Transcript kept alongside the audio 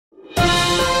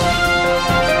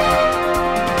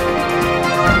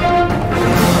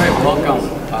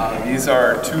these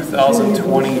are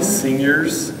 2020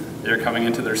 seniors. They're coming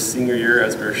into their senior year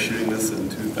as we're shooting this in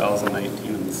 2019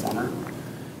 in the summer.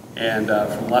 And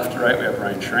from left to right, we have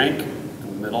Ryan Schrank. In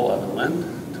the middle, Evan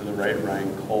Lind. To the right,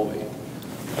 Ryan Colby.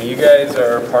 And you guys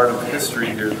are part of history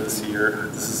here this year.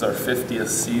 This is our 50th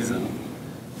season.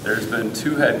 There's been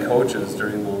 2 head coaches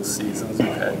during those seasons. We've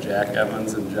had Jack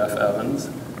Evans and Jeff Evans.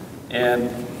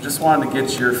 And just wanted to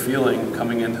get your feeling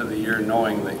coming into the year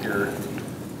knowing that you're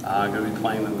going to be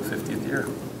playing in the 50th year.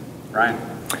 Ryan?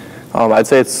 I'd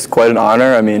say it's quite an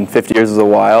honor. I mean, 50 years is a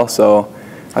while, so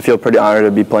I feel pretty honored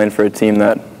to be playing for a team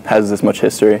that has this much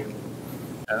history.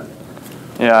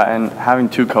 Yeah, and having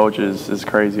 2 coaches is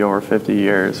crazy over 50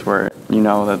 years where you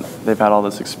know that they've had all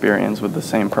this experience with the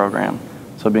same program.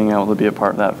 So being able to be a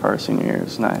part of that for our senior year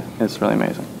is nice. It's really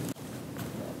amazing.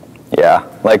 Yeah,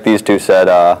 like these 2 said,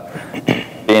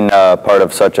 being part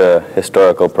of such a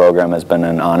historical program has been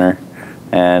an honor.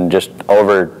 And just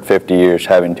over 50 years,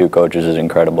 having 2 coaches is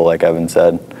incredible, like Evan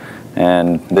said.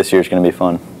 And this year's going to be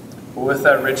fun. Well, with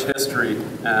that rich history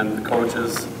and the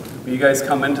coaches, when you guys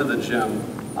come into the gym,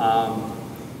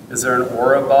 is there an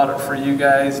aura about it for you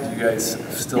guys? Do you guys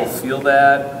still feel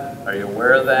that? Are you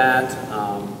aware of that?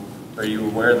 Are you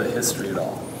aware of the history at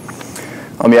all?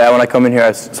 Yeah, when I come in here,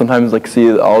 I sometimes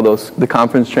see all the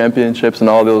conference championships and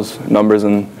all those numbers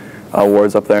and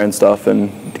awards up there and stuff,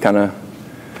 and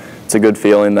it's a good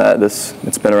feeling that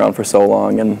it's been around for so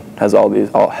long and has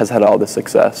had all this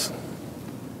success.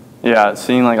 Yeah,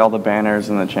 seeing all the banners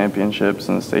and the championships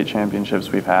and the state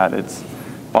championships we've had,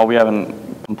 while we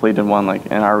haven't completed one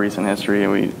in our recent history,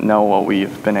 we know what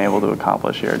we've been able to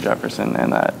accomplish here at Jefferson,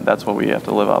 and that's what we have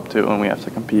to live up to, and we have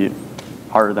to compete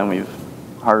harder than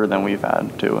we've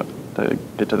had to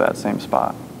get to that same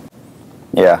spot.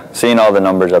 Yeah, seeing all the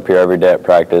numbers up here every day at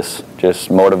practice just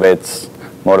motivates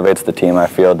the team, I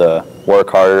feel, to work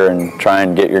harder and try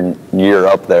and get your year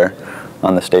up there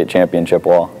on the state championship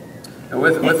wall. And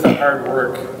with the hard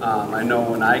work, I know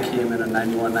when I came in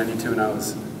 91, 92, and I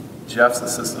was Jeff's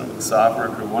assistant with the sophomore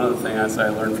crew, one of the things I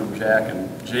learned from Jack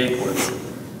and Jake was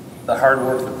the hard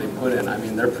work that they put in. I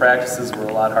mean, their practices were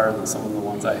a lot harder than some of the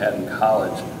ones I had in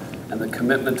college. And the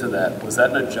commitment to that, was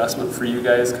that an adjustment for you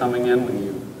guys coming in when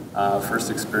you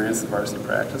first experienced the varsity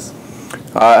practice?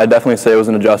 I'd definitely say it was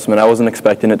an adjustment. I wasn't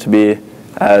expecting it to be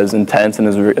as intense and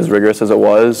as rigorous as it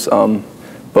was,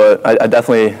 but I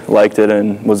definitely liked it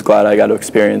and was glad I got to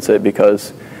experience it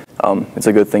because it's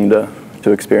a good thing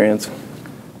to experience.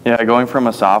 Yeah, going from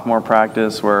a sophomore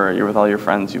practice where you're with all your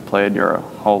friends you played your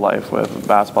whole life with,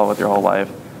 basketball with your whole life,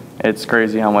 it's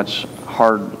crazy how much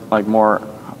more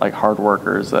hard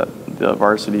workers that the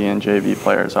varsity and JV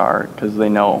players are, because they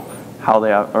know how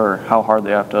hard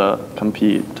they have to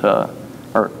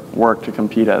work to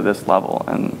compete at this level,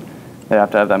 and they have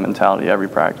to have that mentality every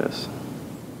practice.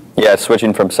 Yeah,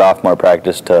 switching from sophomore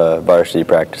practice to varsity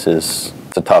practice it's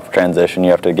a tough transition.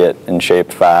 You have to get in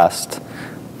shape fast.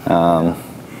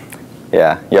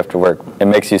 Yeah, you have to work. It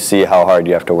makes you see how hard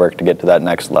you have to work to get to that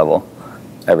next level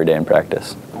every day in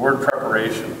practice. The word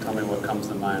preparation, tell me what comes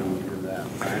to mind when you hear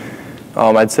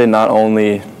that. I'd say not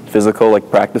only physical,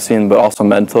 practicing, but also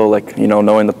mental,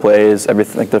 knowing the plays,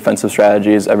 everything, defensive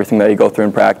strategies, everything that you go through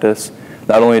in practice.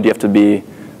 Not only do you have to be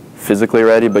physically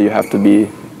ready, but you have to be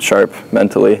sharp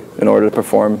mentally in order to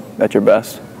perform at your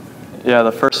best. Yeah,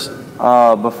 the first,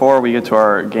 before we get to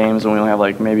our games, and we only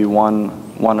have maybe one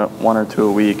or two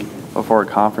a week before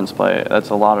conference play,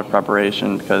 that's a lot of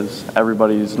preparation because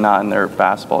everybody's not in their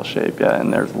basketball shape yet,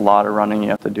 and there's a lot of running you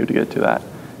have to do to get to that.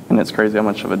 And it's crazy how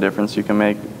much of a difference you can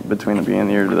make between the beginning of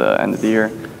the year to the end of the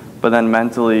year. But then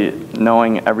mentally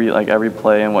knowing every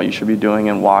play and what you should be doing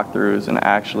in walkthroughs and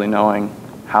actually knowing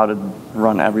how to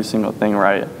run every single thing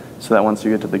right so that once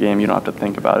you get to the game you don't have to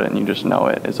think about it and you just know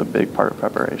it is a big part of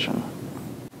preparation.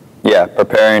 Yeah,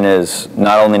 preparing is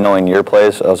not only knowing your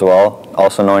plays as well,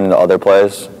 also knowing the other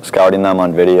plays, scouting them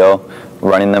on video,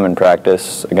 running them in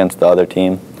practice against the other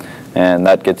team, and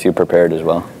that gets you prepared as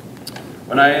well.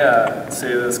 When I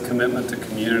say this commitment to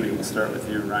community, we'll start with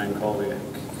you, Ryan Colby.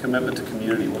 Commitment to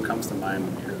community, what comes to mind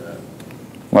when you hear that?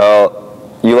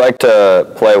 Well, you like to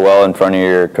play well in front of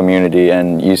your community,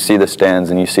 and you see the stands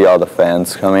and you see all the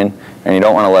fans coming, and you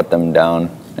don't want to let them down,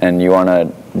 and you want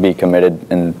to be committed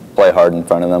and play hard in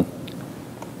front of them.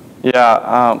 Yeah,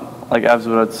 like Evs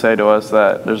would say to us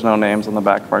that there's no names on the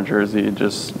back of our jersey,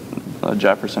 just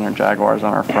Jefferson or Jaguars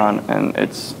on our front, and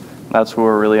that's who we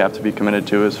really have to be committed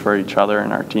to is for each other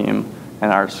and our team and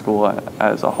our school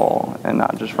as a whole, and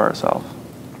not just for ourselves.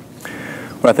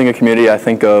 When I think of community, I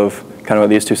think of kind of what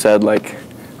these two said,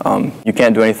 you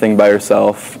can't do anything by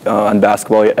yourself. On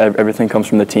basketball, everything comes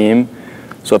from the team.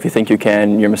 So if you think you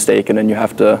can, you're mistaken, and you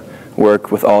have to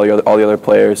work with all the other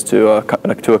players to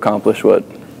accomplish what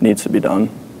needs to be done.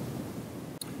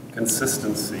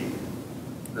 Consistency.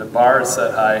 The bar is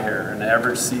set high here. An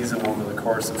average season over the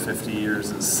course of 50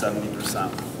 years is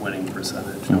 70% winning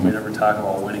percentage. And we never talk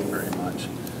about winning very much.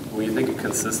 When you think of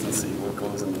consistency, what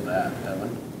goes into that,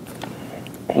 Evan?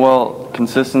 Well,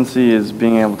 consistency is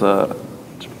being able to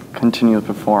continue to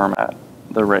perform at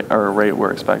the rate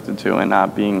we're expected to, and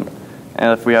not being,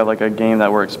 and if we have like a game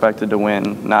that we're expected to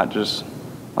win, not just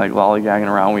like lollygagging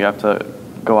around. We have to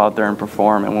go out there and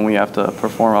perform, and when we have to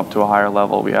perform up to a higher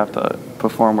level, we have to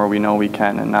perform where we know we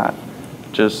can and not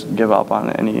just give up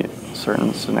on any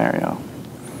certain scenario.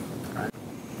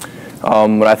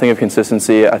 When I think of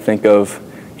consistency, I think of,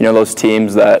 those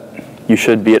teams that you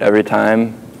should beat every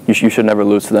time. You should never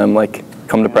lose to them. Like,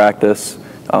 come to practice,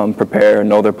 prepare,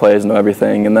 know their plays, know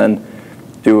everything, and then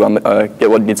get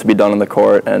what needs to be done on the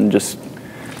court and just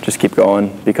keep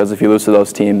going. Because if you lose to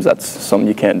those teams, that's something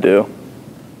you can't do.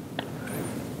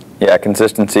 Yeah,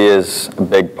 consistency is a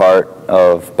big part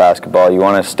of basketball. You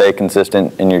want to stay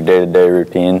consistent in your day-to-day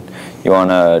routine. You want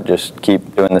to just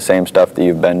keep doing the same stuff that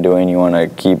you've been doing. You want to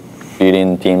keep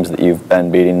beating teams that you've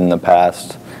been beating in the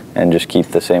past, and just keep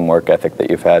the same work ethic that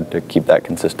you've had to keep that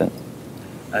consistent.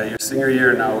 Your senior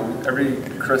year now, every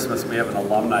Christmas we have an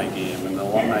alumni game, and the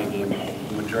alumni game,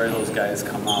 the majority of those guys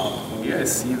come out. When you guys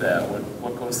see that,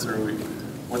 what goes through,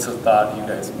 what's the thought you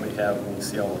guys may have when you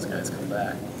see all those guys come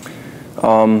back?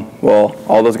 Well,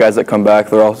 all those guys that come back,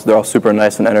 they're all super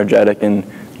nice and energetic, and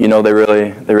they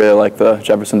really like the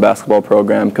Jefferson basketball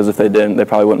program, because if they didn't, they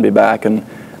probably wouldn't be back, and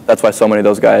that's why so many of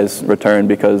those guys returned,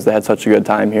 because they had such a good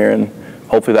time here, and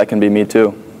hopefully that can be me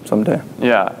too someday.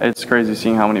 Yeah, it's crazy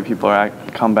seeing how many people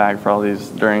come back for all these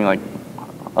during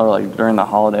during the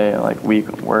holiday week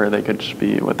where they could just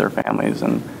be with their families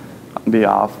and be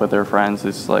off with their friends.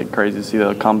 It's crazy to see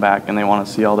them come back and they want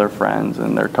to see all their friends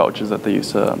and their coaches that they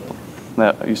used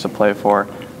to play for,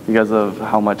 because of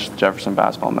how much Jefferson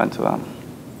basketball meant to them.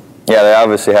 Yeah, they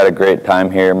obviously had a great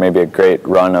time here, maybe a great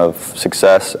run of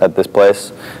success at this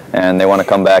place, and they want to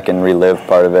come back and relive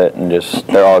part of it, and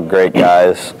they're all great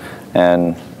guys,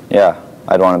 and yeah,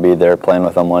 I'd want to be there playing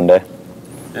with them one day.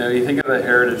 You think of the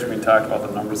heritage, we talked about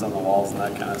the numbers on the walls and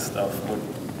that kind of stuff.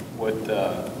 What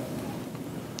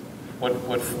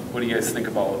do you guys think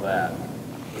about with that?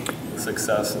 The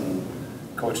success and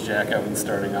Coach Jack Evans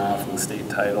starting off and state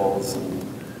titles, and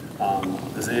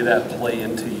does any of that play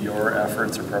into your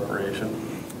efforts or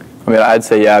preparation? I'd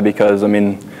say yeah, because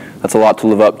that's a lot to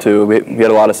live up to. We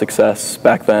had a lot of success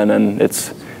back then, and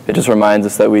it just reminds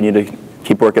us that we need to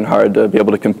keep working hard to be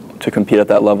able to compete at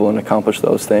that level and accomplish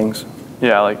those things.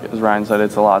 Yeah, like as Ryan said,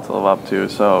 it's a lot to live up to.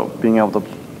 So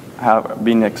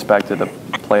being expected to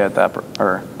play at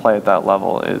that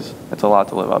level it's a lot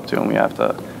to live up to, and we have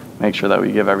to make sure that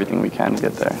we give everything we can to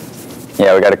get there.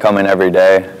 Yeah, we got to come in every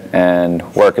day and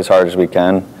work as hard as we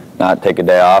can, not take a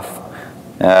day off.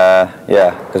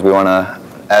 Yeah, because we want to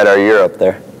add our year up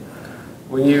there.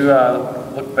 When you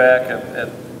look back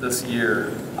at this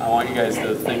year, I want you guys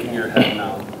to think in your head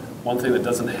now, one thing that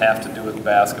doesn't have to do with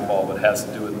basketball, but has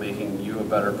to do with making you a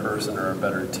better person or a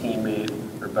better teammate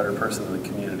or a better person in the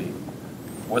community.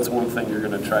 What's one thing you're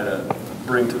going to try to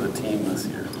bring to the team this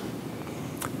year?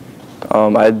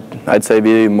 I'd say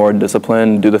be more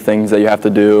disciplined, do the things that you have to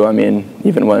do.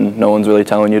 Even when no one's really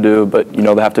telling you to, but they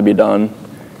have to be done,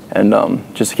 and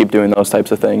just keep doing those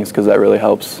types of things, because that really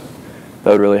helps.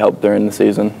 That would really help during the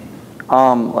season.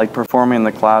 Like performing in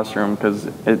the classroom, because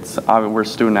we're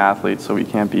student athletes, so we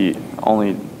can't be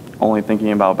only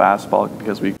thinking about basketball,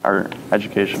 because our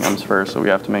education comes first. So we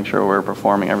have to make sure we're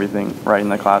performing everything right in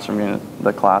the classroom, getting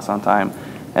the class on time,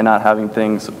 and not having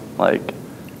things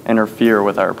interfere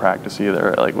with our practice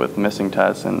either, with missing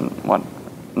tests and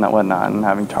whatnot, and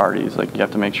having tardies. You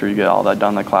have to make sure you get all that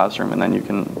done in the classroom, and then you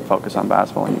can focus on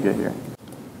basketball when you get here.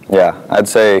 Yeah, I'd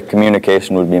say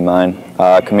communication would be mine.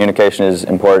 Communication is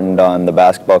important on the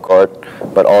basketball court,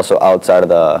 but also outside of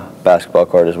the basketball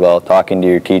court as well. Talking to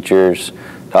your teachers,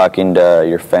 talking to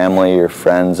your family, your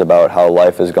friends about how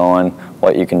life is going,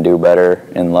 what you can do better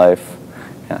in life.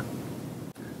 Yeah.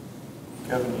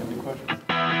 Kevin, you have any questions?